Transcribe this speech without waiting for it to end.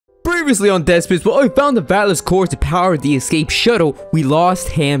Previously on Dead Space, but I found the Valor's core to power the Escape Shuttle. We lost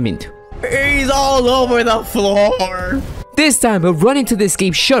Hammond. He's all over the floor. This time, we'll run into the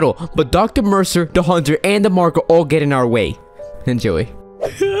Escape Shuttle, but Dr. Mercer, the Hunter, and the Marker all get in our way. Enjoy.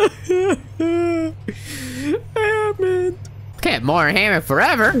 Hammond. Can't more Hammond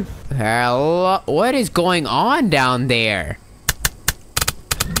forever. Hello? What is going on down there?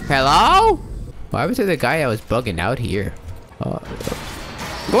 Hello? Why was there the guy that was bugging out here?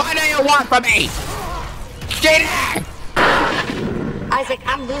 What do you want from me? Get out! Isaac,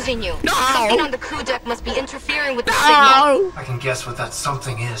 I'm losing you. No! Something on the crew deck must be interfering with the signal. I can guess what that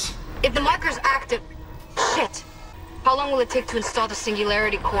something is. If the marker's active... Shit. How long will it take to install the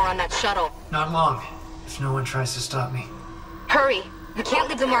singularity core on that shuttle? Not long, if no one tries to stop me. Hurry. We can't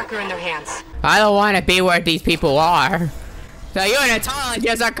leave the marker in their hands. I don't want to be where these people are. The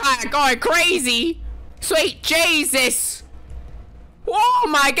unitologists are kind of going crazy. Sweet Jesus. Oh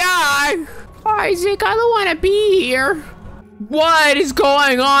my God. Isaac, I don't want to be here. What is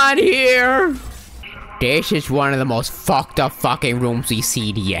going on here? This is one of the most fucked up fucking rooms we've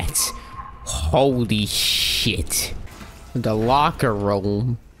seen yet. Holy shit. The locker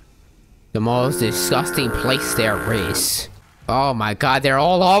room. The most disgusting place there is. Oh my God, they're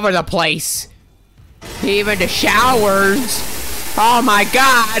all over the place. Even the showers. Oh my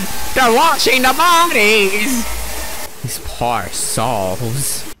God, they're washing the bodies. These poor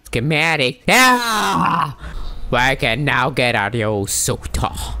souls. Schematic. Ah! I can now get out of your suit.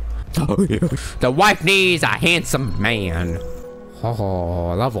 The wife needs a handsome man.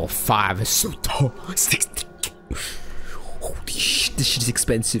 Oh, level 5 suit. 60. Holy shit, this shit is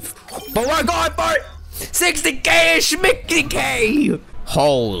expensive. But we're going for it. 60K and schmicky-K.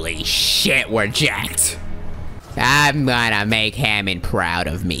 Holy shit, we're jacked. I'm gonna make Hammond proud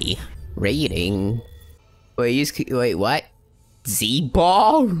of me. Rating. Wait, what?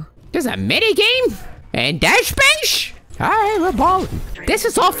 Z-ball? There's a minigame? And Dash Space? Alright, we're balling. This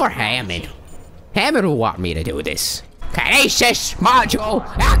is all for Hammond. Hammond will want me to do this. Kinesis module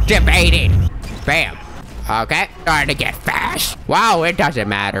activated. Bam. Okay, starting to get fast. Wow, it doesn't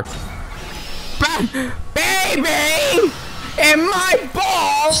matter. Baby! In my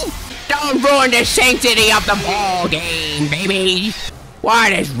ball! Don't ruin the sanctity of the ball game, baby!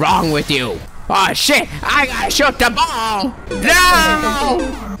 What is wrong with you? Oh shit, I gotta shoot the ball!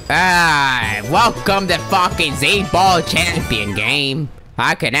 No! Welcome to fucking Z-Ball Champion game.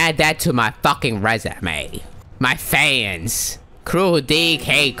 I can add that to my fucking resume. My fans. Crew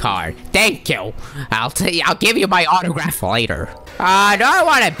DK card. Thank you. I'll give you my autograph later. Do I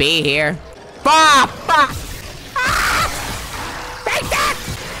wanna be here? Fuck! Take that!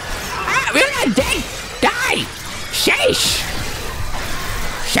 We're not dead! Die! Sheesh!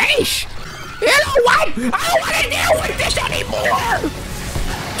 Sheesh! You know what? I don't want to deal with this anymore!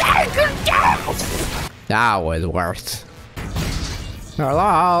 That was worse.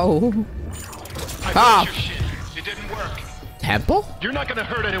 Hello? Oh! It didn't work. Temple? You're not gonna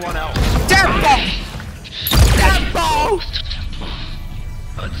hurt anyone else. Temple! Temple!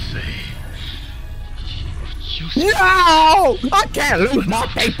 Let's see. No! I can't lose more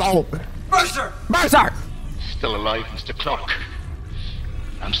people! Mercer! Mercer! Still alive, Mr. Clark.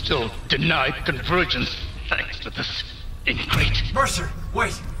 I'm still denied convergence thanks to this ingrate. Mercer,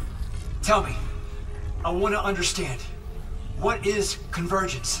 wait! Tell me. I want to understand. What is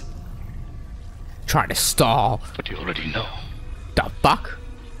convergence? Try to stall. But you already know. The fuck?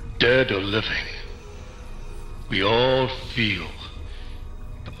 Dead or living, we all feel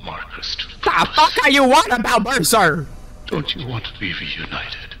the markers to The fuck are you on about, Mercer? Don't you want to be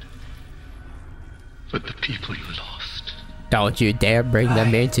reunited with the people you lost? Don't you dare bring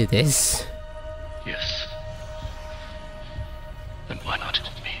them into this. Yes. Then why not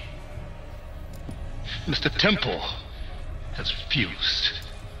with me? Mr. Temple has refused,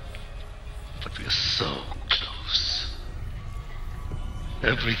 but we are so close.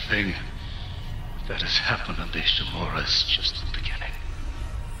 Everything that has happened on the Ishimura is just the beginning.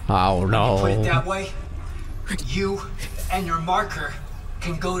 Oh no. Put it that way, you and your marker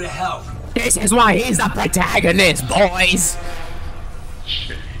can go to hell. This is why he's the protagonist, boys!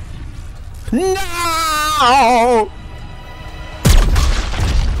 Shame. No!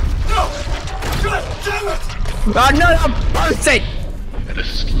 No! God damn it! Another person! And a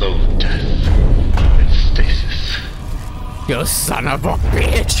slow death in stasis. You son of a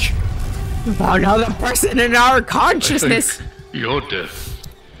bitch! Another person in our consciousness! Your death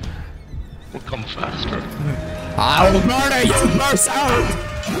will come faster. I'll murder you, Mercer!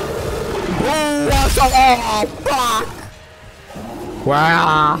 Oh, fuck!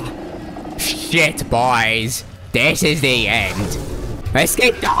 Well, shit, boys. This is the end.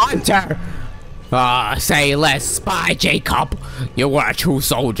 Escape the hunter! Say less, spy Jacob. You are a true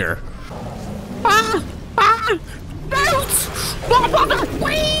soldier. Boots!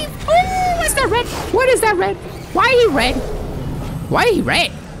 Wave! Oh, what's that red? What is that red? Why are he red? Why are he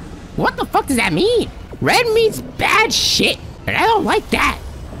red? What the fuck does that mean? Red means bad shit, and I don't like that.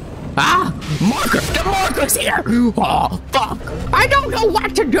 Marker! The marker's here! Oh, fuck! I don't know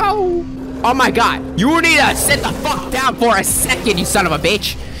what to do! Oh my god, you need to sit the fuck down for a second, you son of a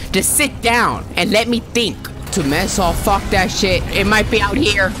bitch! Just sit down and let me think. To mess all fuck that shit, it might be out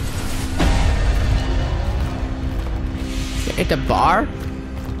here. At the bar?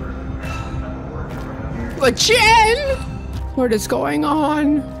 But Chen! What is going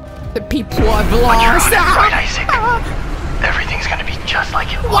on? The people have lost. But you're on it, right, Isaac? Everything's gonna be just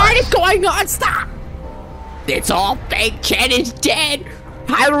like it was. What is going on? Stop! It's all fake. Chen is dead.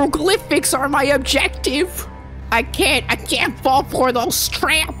 Hieroglyphics are my objective. I can't fall for those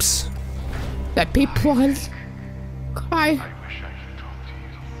traps. The people have...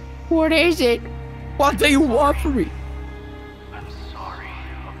 What is it? What do you want from me? I'm sorry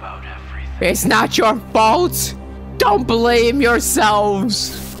about everything. It's not your fault. Don't blame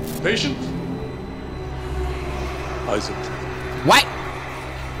yourselves. Patient? Isaac. What?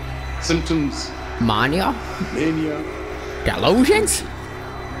 Symptoms? Mania? Mania? Delusions?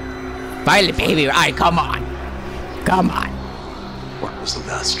 Violet baby, alright, come on. Come on. What was the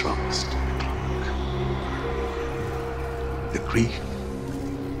last strongest? The grief?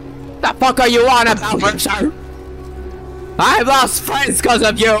 The fuck are you on about, Mercer? I've lost friends because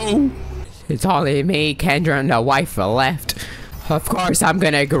of you. It's only me, Kendra, and the wife are left. Of course I'm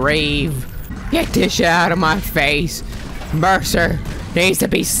gonna grieve. Get this shit out of my face. Mercer needs to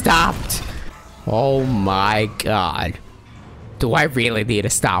be stopped. Oh my god. Do I really need to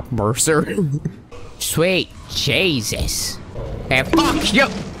stop Mercer? Sweet Jesus. Hey, fuck you!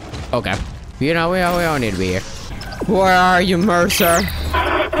 Okay. You know, we don't need to be here. Where are you, Mercer?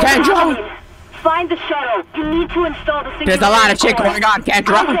 Kendra! Find the shuttle. You need to install the singularity. There's a lot of shit going on,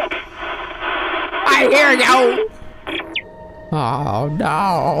 Kendra. I hear you! Oh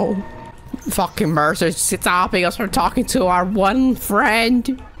no. Fucking Mercer stopping us from talking to our one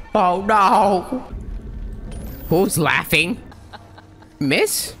friend. Oh no. Who's laughing?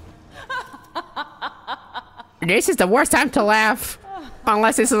 Miss? This is the worst time to laugh.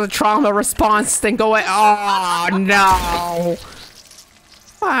 Unless this is a trauma response thing going. Oh no.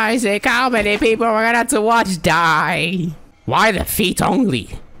 Isaac, how many people are gonna have to watch die? Why the feet only?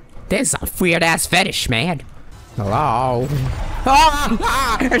 This is a weird ass fetish, man. Hello?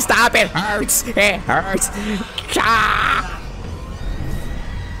 Stop, it hurts. It hurts.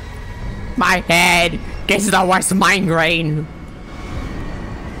 My head. This is the worst migraine.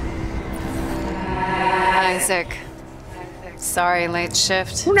 Isaac. Sorry, late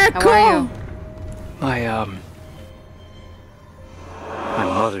shift. Nicole. How are you? My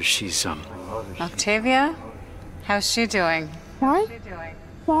mother, she's, Octavia? How's she doing? What?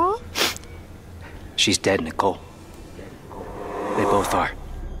 What? she's dead, Nicole. They both are.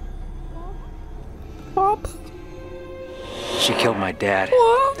 Pop? She killed my dad,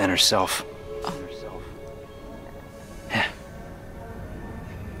 What? then herself.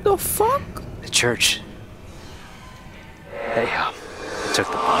 The fuck? The church. They, took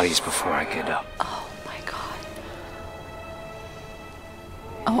the bodies before I could, Oh my god.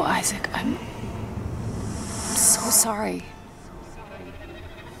 Oh, Isaac, I'm so sorry.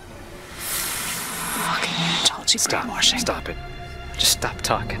 Fucking Unitology brainwashing. Stop it. Just stop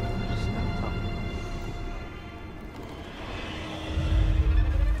talking.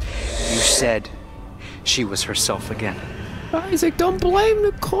 You said she was herself again. Isaac, don't blame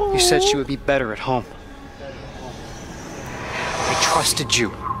Nicole. You said she would be better at home. I trusted you.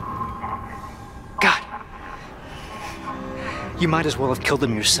 God. You might as well have killed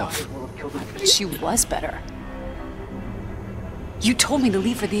him yourself. But she was better. You told me to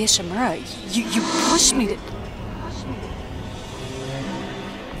leave for the Ishimura. You pushed me to...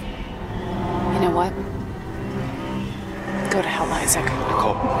 You know what? Go to hell, Isaac.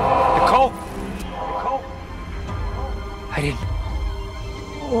 Nicole. Nicole! Nicole! I didn't...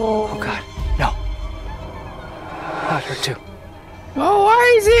 Oh, God. No. Not her, too. Oh,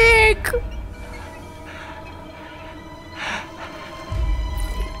 Isaac!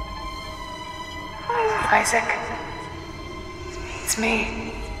 Isaac. It's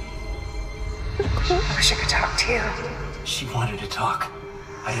me. I wish I could talk to you. She wanted to talk.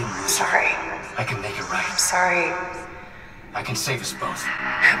 I didn't. Sorry. I can make it right. I'm sorry I can save us both.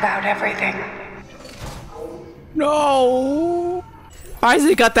 about everything. No!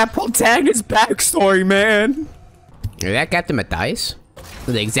 Isaac got that protagonist backstory, man. Is that Captain Matthias?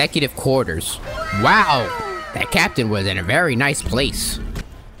 The executive quarters. Wow, that captain was in a very nice place.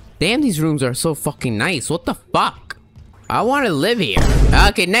 Damn, these rooms are so fucking nice. What the fuck? I want to live here.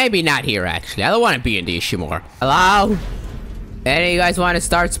 Okay, maybe not here, actually. I don't want to be in the Ishimura. Hello? Any of you guys want to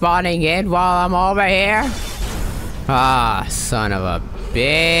start spawning in while I'm over here? Ah, son of a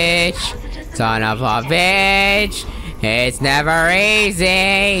bitch. Son of a bitch. It's never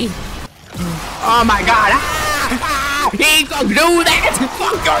easy. Oh my god. Ah, he ain't gonna do that.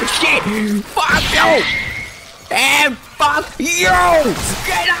 Fuck your shit. Fuck you. And fuck you.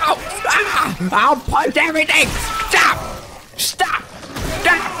 Get out. Ah, I'll punch everything. Stop. Stop.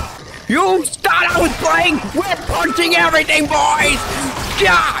 Stop. You thought I was playing? We're punching everything, boys.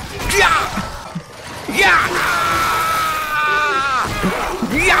 Yeah. Yeah. Yeah.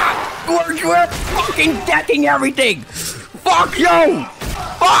 Yeah. We're fucking decking everything. Fuck you.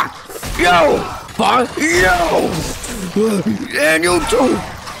 Fuck you. Fuck you. And you too.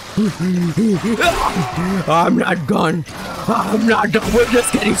 I'm not done. I'm not done. We're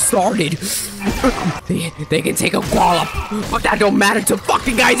just getting started. They can take a wallop, but that don't matter to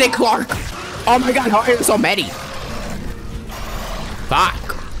fucking Isaac Clarke. Oh my god, how are there so many?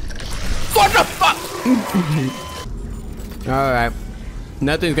 Fuck. What the fuck? Alright.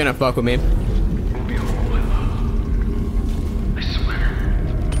 Nothing's gonna fuck with me. We'll be all my love. I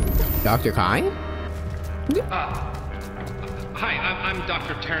swear. Dr. Kine? Hi, I'm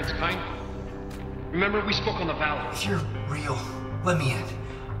Dr. Terrence Kine. Remember we spoke on the Valor? If you're real, let me in.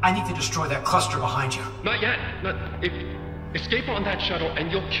 I need to destroy that cluster behind you. Not yet. Escape on that shuttle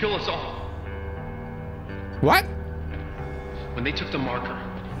and you'll kill us all. What? When they took the marker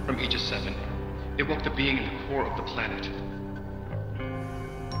from Aegis 7, it woke the being in the core of the planet.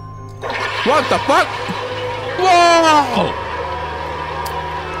 What the fuck? Whoa!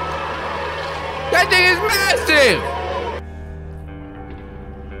 That thing is massive!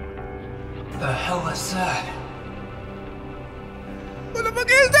 The hell is that? What the fuck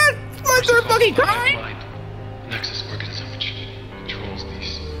is that? Mercer fucking crying? Nexus organism which controls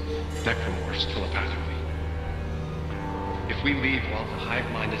these necromorphs telepathically. If we leave while the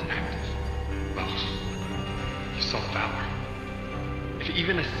hive mind is active, well, you saw Valor. If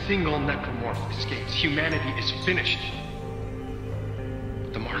even a single necromorph escapes, humanity is finished.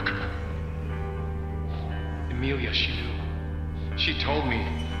 The marker. Emilia, she knew. She told me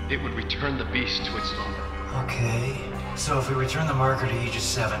it would return the beast to its slumber. Okay, so if we return the marker to Aegis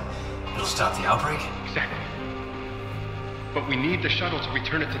 7, it'll stop the outbreak? Exactly. But we need the shuttle to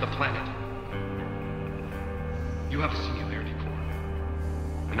return it to the planet. You have a singularity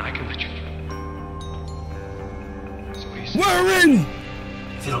core, and I can let you through. So what do you say? We're in!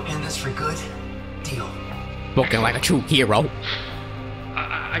 If it'll end this for good, deal. Looking like a true hero.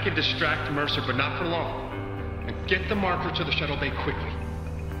 I can distract Mercer, but not for long. And get the marker to the shuttle bay quickly.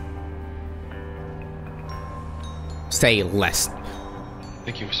 Say less.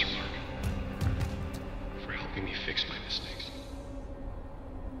 Thank you, Mr. Clarke, for helping me fix my mistakes.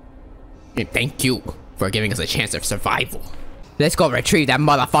 And thank you for giving us a chance of survival. Let's go retrieve that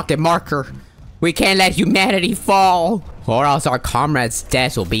motherfucking marker. We can't let humanity fall, or else our comrades'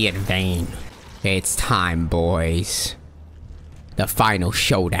 deaths will be in vain. It's time, boys. The final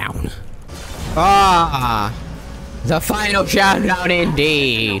showdown. Ah, the final showdown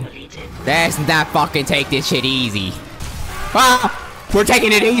indeed. Let's not fucking take this shit easy. Ah, we're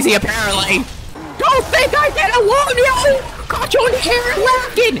taking it easy apparently. Don't think I didn't warn you! Caught you in here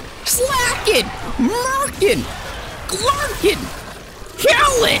lacking, slacking, murking, glurking,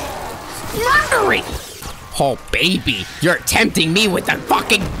 killing, murdering. Oh baby, you're tempting me with a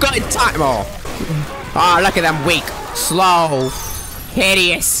fucking good time. Oh, look at them weak, slow,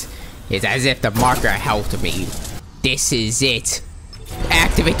 hideous. It's as if the marker helped me. This is it.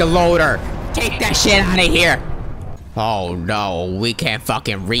 Activate the loader. Take that shit out of here. Oh no, we can't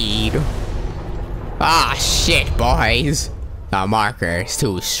fucking read. Ah shit, boys. The marker is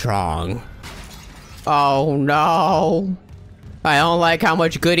too strong. Oh no. I don't like how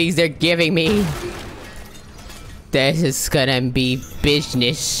much goodies they're giving me. This is gonna be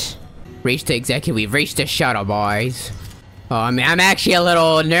business. Reach the executive. We've reached the shuttle, boys. Oh, I mean, I'm actually a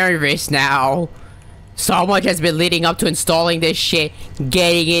little nervous now. So much has been leading up to installing this shit,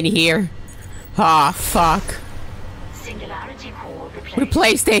 getting in here. Ah, fuck. Singularity core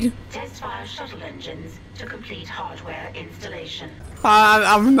replaced it. Test fire shuttle engines to complete hardware installation.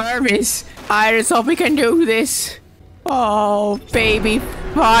 I'm nervous. I just hope we can do this. Oh, baby.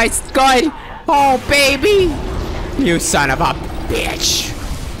 Oh, it's good. Oh, baby. You son of a bitch.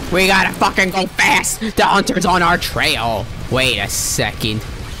 We gotta fucking go fast. The hunter's on our trail. Wait a second.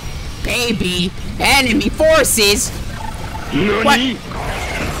 Baby, enemy forces. Nani? What?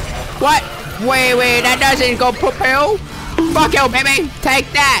 What? Wait, that doesn't go poo-poo. Fuck you, baby. Take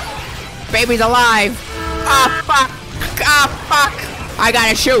that. Baby's alive. Oh, fuck. Oh, fuck. I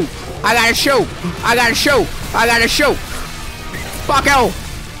gotta shoot. I gotta shoot. I gotta shoot. I gotta shoot. Fuck you.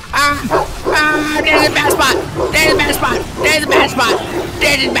 There's a bad spot. There's a bad spot. There's a bad spot.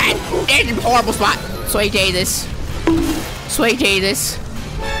 This is bad. This is a horrible spot. Sweet Jesus. Sweet Jesus.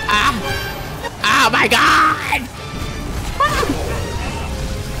 Oh my God.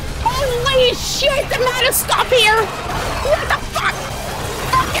 Holy shit, the amount of stuff here! What the fuck?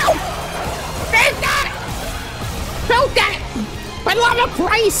 Fuck you! There's that! Built that! For the love of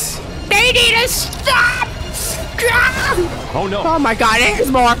Christ! They need to stop! Oh no! Oh my God,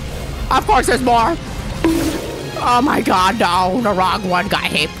 there's more! Of course there's more! Oh my God, no, the wrong one got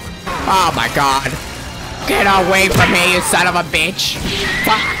hit. Oh my God! Get away from me, you son of a bitch!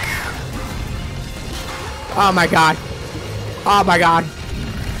 Fuck! Oh my God! Oh my God!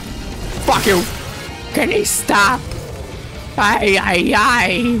 Fuck you! Can he stop?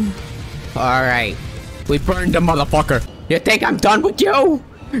 Aye. Alright. We burned the motherfucker. You think I'm done with you?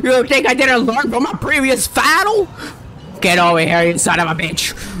 You think I didn't learn from my previous battle? Get over here, you son of a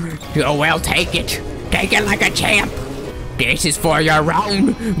bitch. You will take it. Take it like a champ. This is for your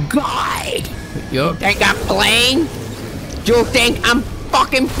own good. You think I'm playing? You think I'm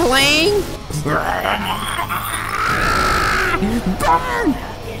fucking playing? Burn!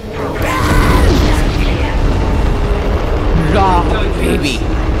 Oh, baby.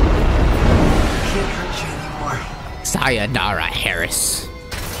 Can't hurt you anymore. Sayonara, Harris.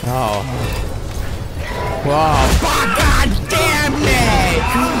 Oh. Whoa. Fuck, God damn it!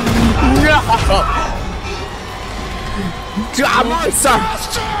 No! Mercer!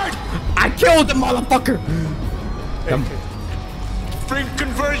 I killed the motherfucker! Bring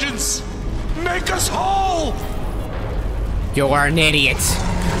convergence! Make us whole! You are an idiot.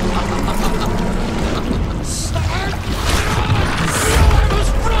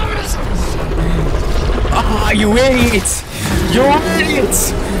 Ah, you idiots! You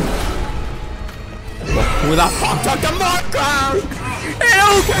idiots! Who the fuck took the marker?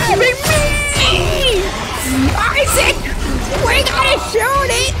 It'll grabbing me! Isaac! We gotta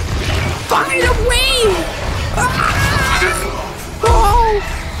shoot it! Find a way! Ah!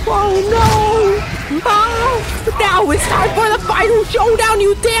 Oh no! Oh! Now it's time for the final showdown,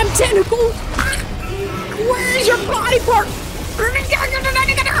 you damn tentacle! Where's your body part?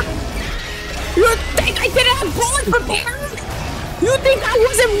 You think I didn't have bullets prepared? You think I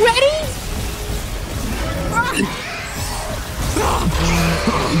wasn't ready?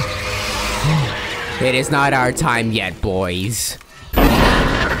 It is not our time yet, boys. Do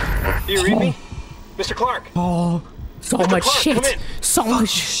you read me? Mr. Clark! Oh, so Mr. much Clark, shit! So much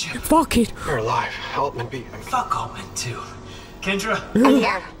shit! Fuck it! You're alive. Altman beat. Fuck Altman too. Kendra? I'm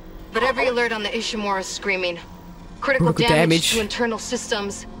here. But every alert on the Ishimura is screaming. Critical damage to internal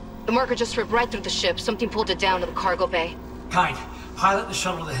systems. The marker just ripped right through the ship. Something pulled it down to the cargo bay. Kind, pilot the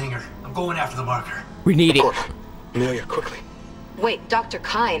shuttle to the hangar. I'm going after the marker. We need it. Amelia, quickly. Wait, Dr.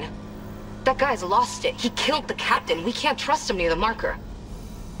 Kine. That guy's lost it. He killed the captain. We can't trust him near the marker.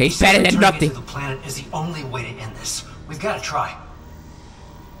 He's better than nothing. The planet is the only way to end this. We've got to try.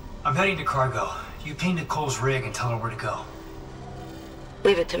 I'm heading to cargo. You ping Nicole's rig and tell her where to go.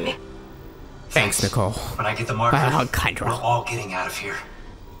 Leave it to me. Thanks, Nicole. When I get the marker, Kendra. we're all getting out of here.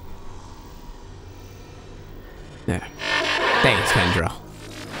 Yeah. Thanks, Kendra.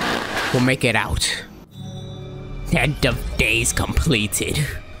 We'll make it out. End of days completed.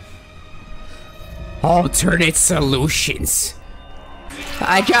 Alternate solutions.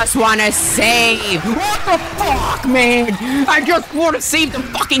 I just wanna save. What the fuck, man? I just wanna save the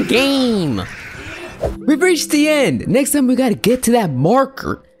fucking game. We've reached the end. Next time we gotta get to that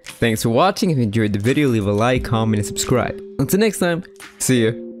marker. Thanks for watching. If you enjoyed the video, leave a like, comment, and subscribe. Until next time, see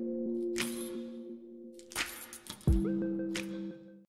ya.